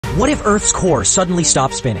What if Earth's core suddenly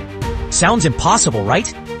stopped spinning? Sounds impossible,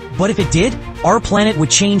 right? But if it did, our planet would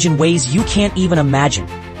change in ways you can't even imagine.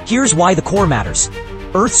 Here's why the core matters.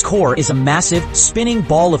 Earth's core is a massive, spinning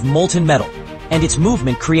ball of molten metal, and its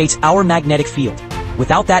movement creates our magnetic field.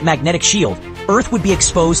 Without that magnetic shield, Earth would be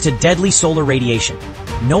exposed to deadly solar radiation.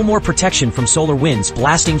 No more protection from solar winds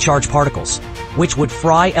blasting charged particles, which would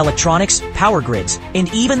fry electronics, power grids,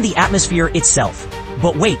 and even the atmosphere itself.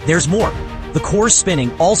 But wait, there's more. The core's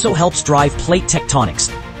spinning also helps drive plate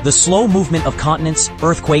tectonics, the slow movement of continents,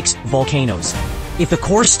 earthquakes, volcanoes. If the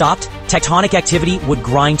core stopped, tectonic activity would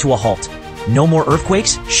grind to a halt. No more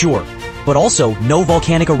earthquakes? Sure. But also no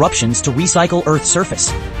volcanic eruptions to recycle Earth's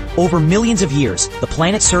surface. Over millions of years, the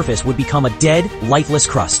planet's surface would become a dead, lifeless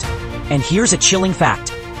crust. And here's a chilling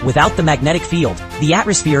fact. Without the magnetic field, the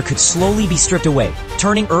atmosphere could slowly be stripped away,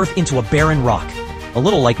 turning Earth into a barren rock. A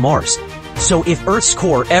little like Mars. So if Earth's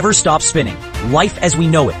core ever stopped spinning, life as we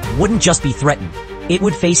know it wouldn't just be threatened. It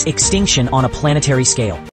would face extinction on a planetary scale.